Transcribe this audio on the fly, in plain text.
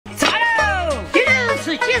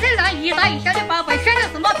先生让一大一小的宝贝选择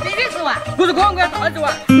什么必须吃完。不是光大只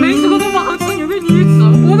丸，没吃过都不好吃，又给你吃，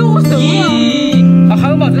我都我瘦了。那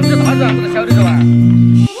好嘛，真是大只丸，不是小的丸。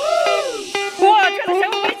哇，这个香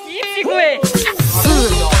味鸡屁股哎！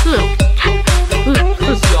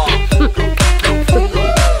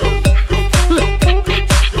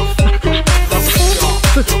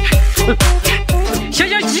小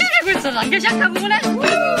小鸡屁股吃，那个想看我呢？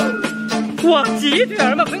哇，鸡腿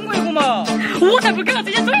二毛很贵不嘛？我才不搞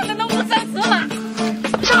这些主要人了，我想吃嘛。